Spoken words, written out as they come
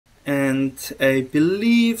and I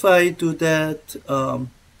believe I do that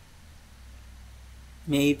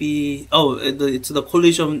maybe, oh, it's the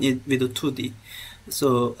collision with the 2D. So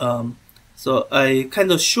so I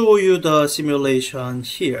kind of show you the simulation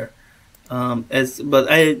here, but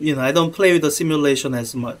I don't play with the simulation as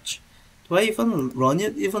much. Do I even run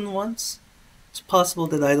it even once? It's possible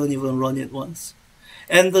that I don't even run it once.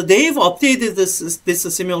 And they've updated this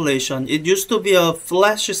simulation. It used to be a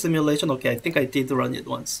flash simulation. Okay, I think I did run it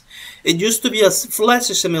once. It used to be a flash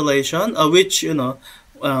simulation, which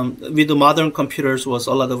with the modern computers was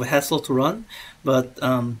a lot of hassle to run. But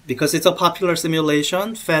because it's a popular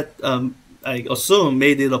simulation, PhET, I assume,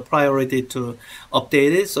 made it a priority to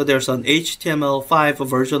update it. So there's an HTML5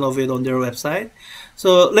 version of it on their website. So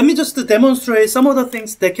let me just demonstrate some of the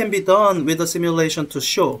things that can be done with the simulation to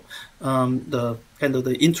show the kind of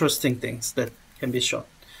the interesting things that can be shown.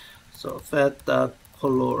 So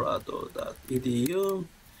phet.colorado.edu.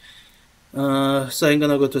 So I'm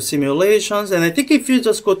gonna go to simulations, and I think if you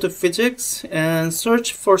just go to physics and search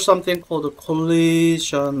for something called a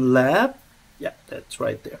collision lab, yeah, that's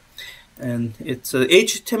right there. And it's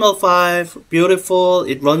HTML5, beautiful.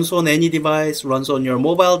 It runs on any device, runs on your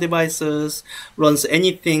mobile devices, runs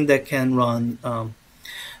anything that can run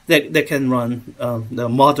the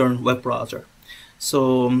modern web browser. So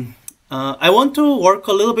I want to work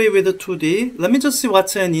a little bit with the 2D. Let me just see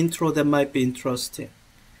what's an intro that might be interesting.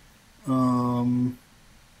 Not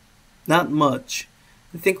much.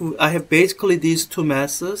 I think I have basically these two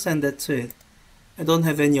masses, and that's it. I don't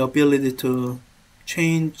have any ability to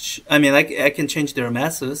change. I mean, I can change their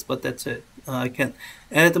masses, but that's it. I can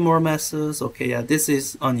add more masses. Okay, yeah, this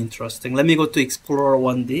is uninteresting. Let me go to Explorer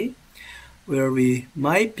 1D, where we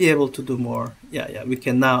might be able to do more. Yeah, we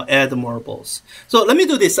can now add more balls. So let me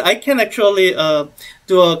do this. I can actually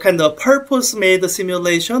do a kind of purpose-made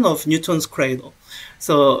simulation of Newton's cradle.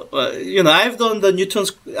 So, I've done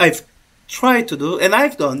I've tried to do, and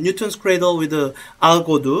I've done Newton's cradle with the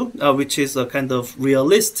AlgoDo, which is a kind of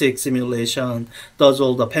realistic simulation, does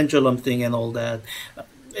all the pendulum thing and all that.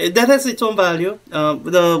 That has its own value.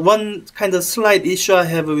 The one kind of slight issue I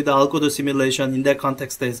have with the AlgoDo simulation in that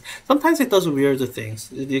context is sometimes it does weird things.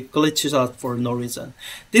 It glitches out for no reason.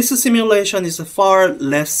 This simulation is far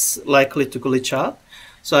less likely to glitch out.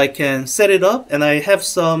 So I can set it up, and I have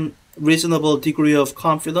some reasonable degree of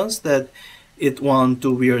confidence that it won't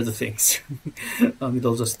do weird things.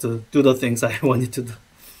 It'll just do the things I want it to do.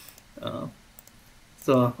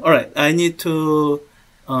 So, all right, I need to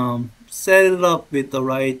set it up with the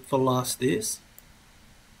right velocities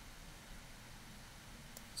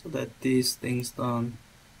so that these things don't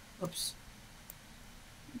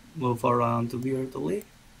move around weirdly.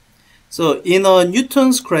 So in a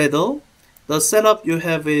Newton's cradle, the setup you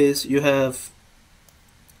have is you have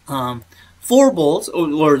 4 balls,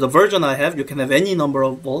 or the version I have, you can have any number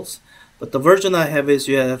of balls, but the version I have is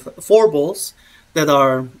you have 4 balls that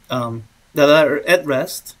are at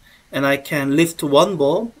rest, and I can lift one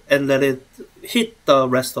ball and let it hit the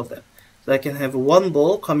rest of them. So I can have one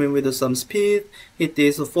ball coming with some speed, hit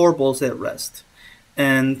these 4 balls at rest.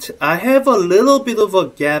 And I have a little bit of a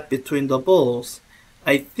gap between the balls.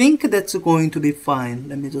 I think that's going to be fine.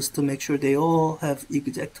 Let me just to make sure they all have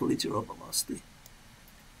exactly 0 velocity.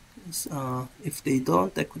 If they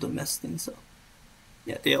don't, that could mess things up.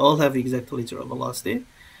 Yeah, they all have exactly 0 velocity.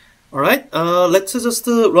 Alright, let's just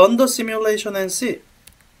run the simulation and see.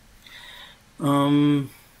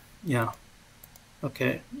 Yeah,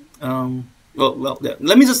 okay. Well, yeah.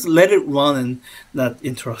 Let me just let it run and not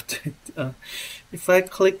interrupt it. If I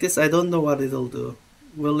click this, I don't know what it'll do.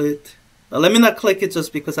 Will it? Let me not click it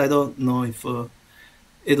just because I don't know if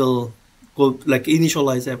it'll go like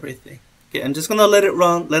initialize everything. Okay, I'm just gonna let it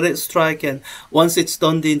run, let it strike, and once it's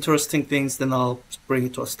done the interesting things, then I'll bring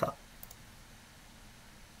it to a stop.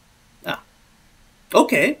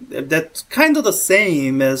 Okay, that's kind of the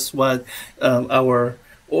same as what our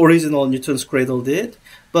original Newton's cradle did.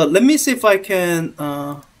 But let me see if I can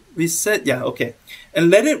reset. Yeah, okay. And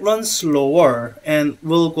let it run slower, and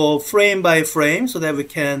we'll go frame by frame so that we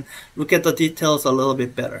can look at the details a little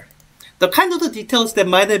bit better. The kind of the details that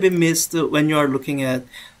might have been missed when you are looking at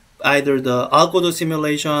either the AlgoDo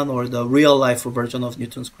simulation or the real-life version of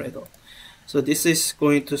Newton's cradle. So this is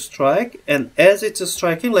going to strike, and as it's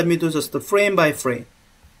striking, let me do just the frame by frame.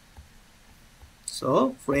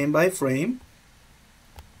 So frame by frame.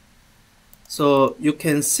 So you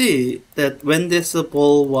can see that when this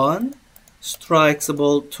ball 1 strikes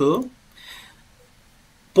ball 2,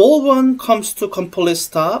 ball 1 comes to complete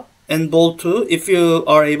stop, and ball 2, if you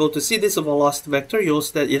are able to see this velocity vector, you'll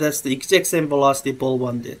see that it has the exact same velocity ball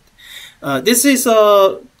 1 did. This is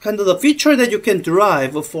kind of the feature that you can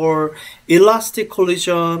derive for elastic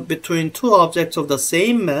collision between two objects of the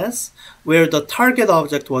same mass where the target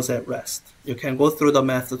object was at rest. You can go through the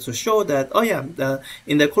method to show that, oh yeah,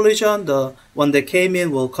 in the collision, the one that came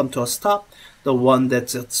in will come to a stop. The one that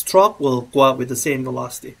struck will go out with the same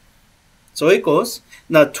velocity. So it goes.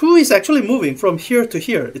 Now 2 is actually moving from here to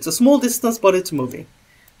here. It's a small distance, but it's moving.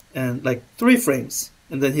 And like 3 frames.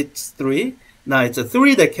 And then hits 3. Now it's a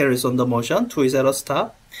 3 that carries on the motion. 2 is at a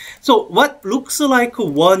stop. So what looks like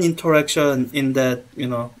one interaction in that,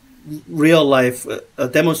 real life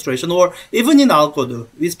demonstration, or even in algorithm,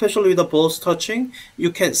 especially with the balls touching,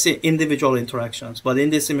 you can see individual interactions. But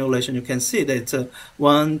in this simulation, you can see that it's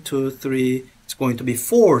 1, 2, 3, it's going to be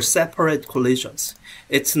 4 separate collisions.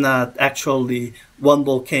 It's not actually one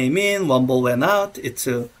ball came in, one ball went out. It's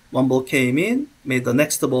one ball came in, made the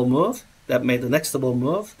next ball move, that made the next ball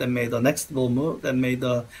move, then made the next ball move, then made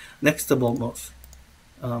the next ball move.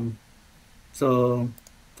 All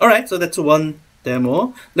right, so that's one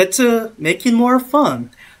demo. Let's make it more fun.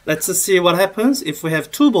 Let's see what happens if we have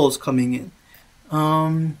 2 balls coming in.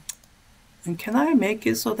 And can I make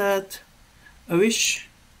it so that I wish?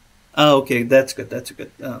 Okay, that's good. That's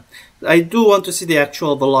good. I do want to see the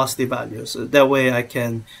actual velocity values. That way I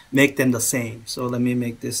can make them the same. So let me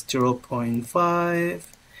make this 0.5.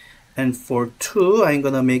 And for 2, I'm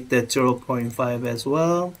going to make that 0.5 as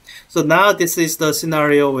well. So now this is the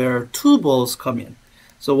scenario where 2 balls come in.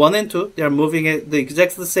 So 1 and 2, they're moving at the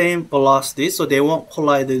exactly same velocity, so they won't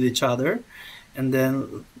collide with each other. And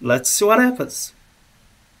then let's see what happens.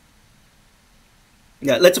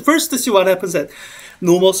 Yeah, let's first see what happens at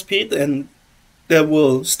normal speed, and then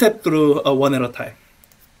we'll step through one at a time.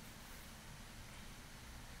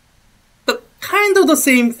 But kind of the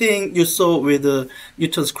same thing you saw with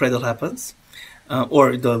Newton's cradle happens,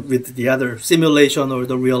 or with the other simulation or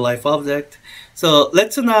the real life object. So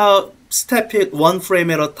let's now step it 1 frame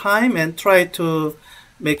at a time and try to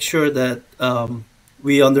make sure that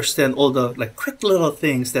we understand all the quick little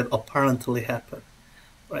things that apparently happen.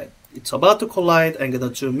 Right? It's about to collide. I'm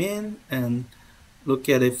gonna zoom in and look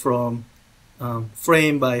at it from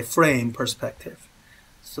frame by frame perspective.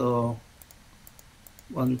 So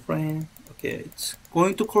 1 frame. Okay, it's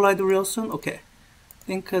going to collide real soon. Okay, I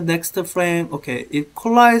think next frame. Okay, it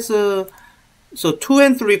collides. So 2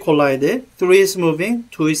 and 3 collided. 3 is moving.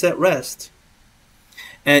 2 is at rest.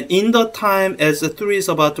 And in the time as the 3 is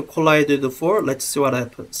about to collide with the 4, let's see what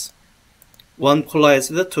happens. 1 collides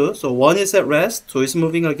with the 2. So 1 is at rest. 2 is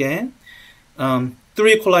moving again. 3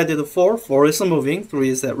 collided with 4. 4 is moving. 3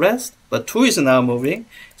 is at rest. But 2 is now moving.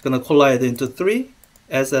 It's going to collide into 3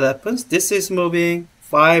 as that happens. This is moving.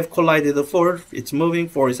 5 collided with 4. It's moving.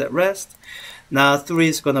 4 is at rest. Now 3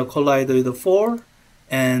 is going to collide with the 4.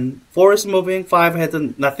 And 4 is moving, 5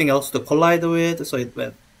 had nothing else to collide with, so it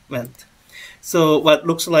went. So what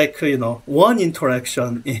looks like, one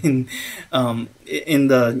interaction in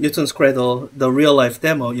the Newton's cradle, the real life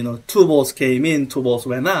demo, 2 balls came in, 2 balls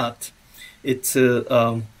went out. It's,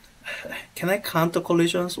 can I count the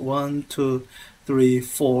collisions? 1, 2, 3,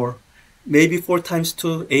 4. Maybe 4 times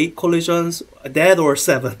 2, 8 collisions, that or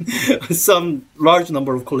 7, some large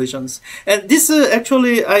number of collisions. And this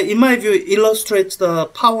actually, in my view, illustrates the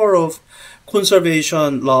power of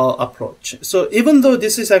conservation law approach. So even though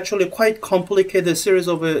this is actually quite complicated series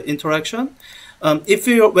of interaction,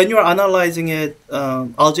 when you're analyzing it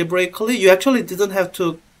algebraically, you actually didn't have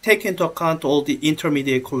to take into account all the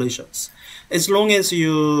intermediate collisions. As long as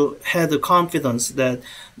you had the confidence that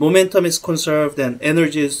momentum is conserved and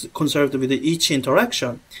energy is conserved with each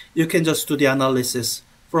interaction, you can just do the analysis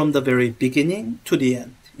from the very beginning to the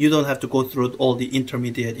end. You don't have to go through all the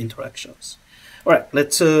intermediate interactions. All right,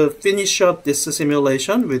 let's finish up this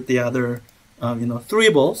simulation with the other, 3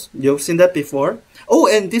 balls. You've seen that before. Oh,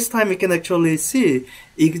 and this time we can actually see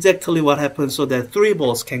exactly what happens so that 3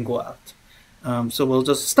 balls can go out. So we'll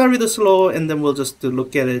just start with the slow, and then we'll just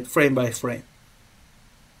look at it frame by frame.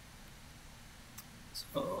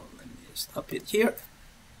 So let me stop it here.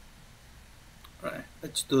 All right,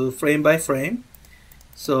 let's do frame by frame.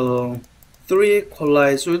 So 3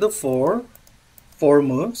 collides with the 4. 4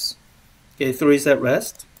 moves. Okay, 3 is at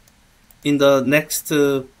rest. In the next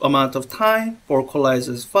amount of time, 4 collides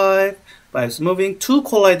with 5. 5 is moving. 2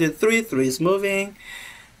 collided 3. 3 is moving.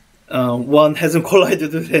 1 hasn't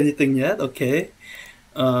collided with anything yet. Okay.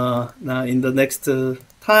 Now in the next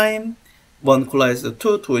time, 1 collides with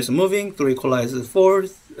 2. 2 is moving. 3 collides with 4.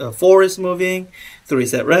 4 is moving. 3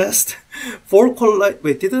 is at rest. 4 collide.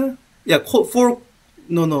 Wait, did it? Yeah, 4.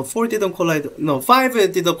 No, 4 didn't collide. No, 5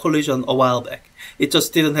 did a collision a while back. It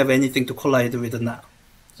just didn't have anything to collide with now.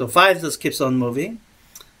 So 5 just keeps on moving.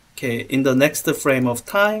 Okay, in the next frame of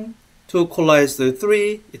time, 2 collides with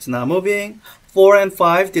 3, it's not moving. 4 and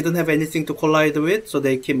 5 didn't have anything to collide with, so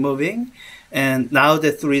they keep moving. And now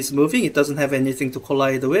that 3 is moving, it doesn't have anything to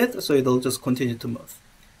collide with, so it'll just continue to move.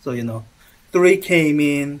 So, 3 came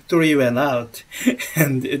in, 3 went out,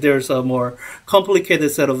 and there's a more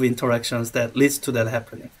complicated set of interactions that leads to that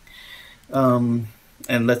happening. And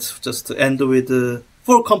let's just end with,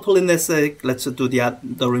 for completeness sake, let's do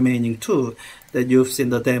the remaining 2 that you've seen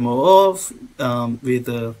the demo of, with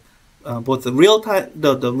both the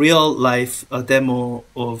real life demo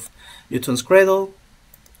of Newton's Cradle,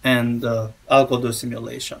 and I'll go do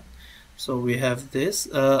simulation. So we have this.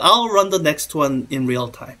 I'll run the next one in real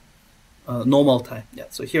time, normal time. Yeah.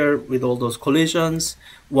 So here with all those collisions,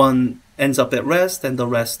 one ends up at rest, and the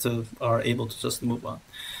rest are able to just move on.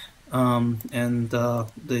 And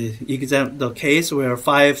the case where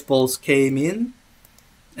 5 bolts came in,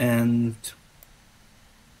 and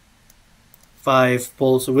 5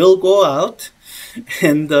 bolts will go out,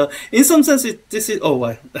 and in some sense this is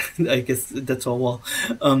I guess that's all. Well,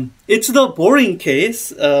 it's the boring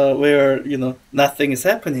case where nothing is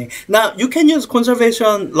happening. Now you can use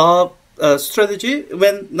conservation law strategy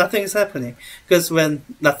when nothing is happening, because when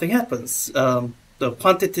nothing happens, the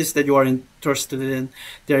quantities that you are interested in,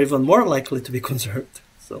 they're even more likely to be conserved.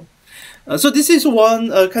 So this is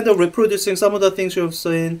one kind of reproducing some of the things you've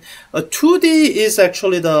seen. 2D is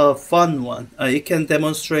actually the fun one. It can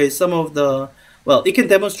demonstrate some of the, it can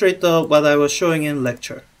demonstrate what I was showing in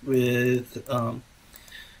lecture with the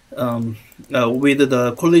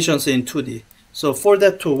collisions in 2D. So for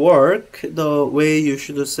that to work, the way you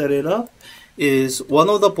should set it up is one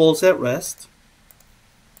of the balls at rest,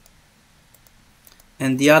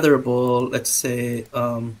 and the other ball, let's say,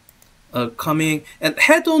 coming, and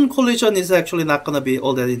head-on collision is actually not going to be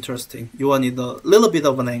all that interesting. You want it a little bit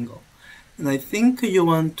of an angle, and I think you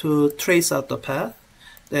want to trace out the path.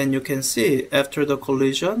 Then you can see after the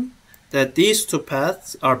collision that these 2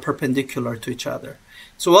 paths are perpendicular to each other.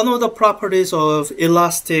 So one of the properties of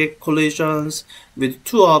elastic collisions with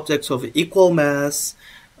 2 objects of equal mass,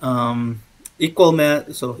 so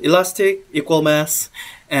elastic, equal mass,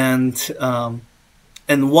 and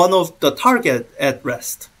one of the target at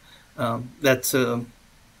rest. That'll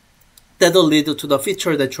lead to the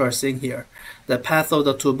feature that you are seeing here. The path of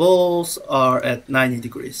the 2 balls are at 90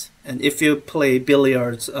 degrees. And if you play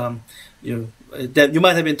billiards, you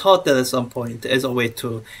might have been taught that at some point as a way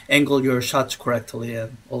to angle your shots correctly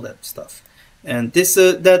and all that stuff. And this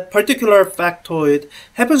that particular factoid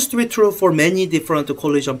happens to be true for many different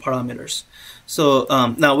collision parameters. So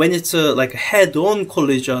now when it's like a head-on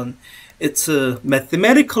collision, it's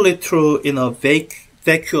mathematically true in a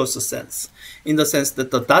vacuous sense, in the sense that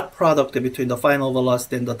the dot product between the final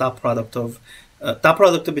velocity and the dot product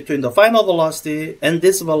between the final velocity and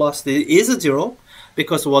this velocity is 0,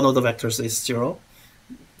 because one of the vectors is 0.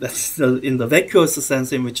 That's in the vacuous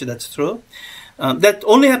sense in which that's true. That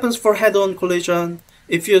only happens for head-on collision.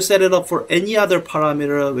 If you set it up for any other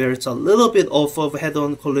parameter where it's a little bit off of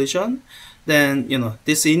head-on collision, then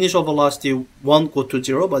this initial velocity won't go to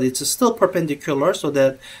 0, but it's still perpendicular, so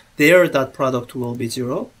that their dot product will be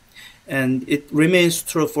 0. And it remains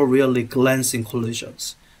true for really glancing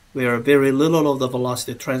collisions, where very little of the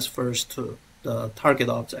velocity transfers to the target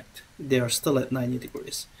object. They are still at 90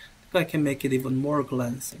 degrees. I think I can make it even more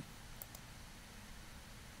glancing.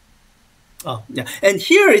 Oh, yeah. And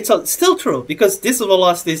here it's still true, because this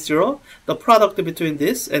velocity is 0. The product between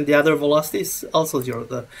this and the other velocity is also 0.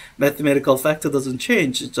 The mathematical factor doesn't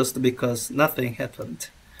change just because nothing happened.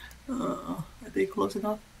 Are they close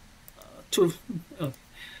enough?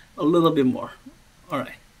 A little bit more. All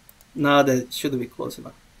right. Now that should be close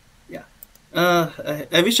enough. Yeah.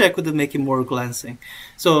 I wish I could make it more glancing.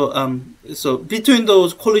 So so between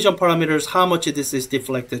those collision parameters, how much this is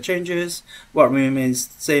deflected changes. What remains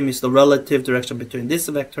same is the relative direction between this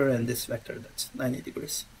vector and this vector. That's 90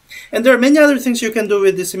 degrees. And there are many other things you can do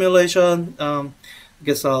with this simulation. I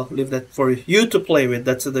guess I'll leave that for you to play with.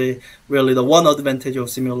 That's really the one advantage of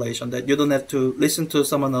simulation, that you don't have to listen to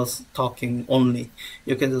someone else talking only.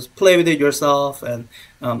 You can just play with it yourself, and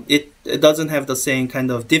it doesn't have the same kind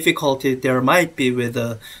of difficulty there might be with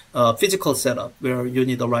a physical setup where you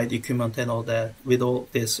need the right equipment and all that. With all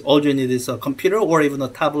this, all you need is a computer or even a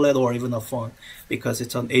tablet or even a phone, because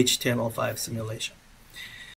it's an HTML5 simulation.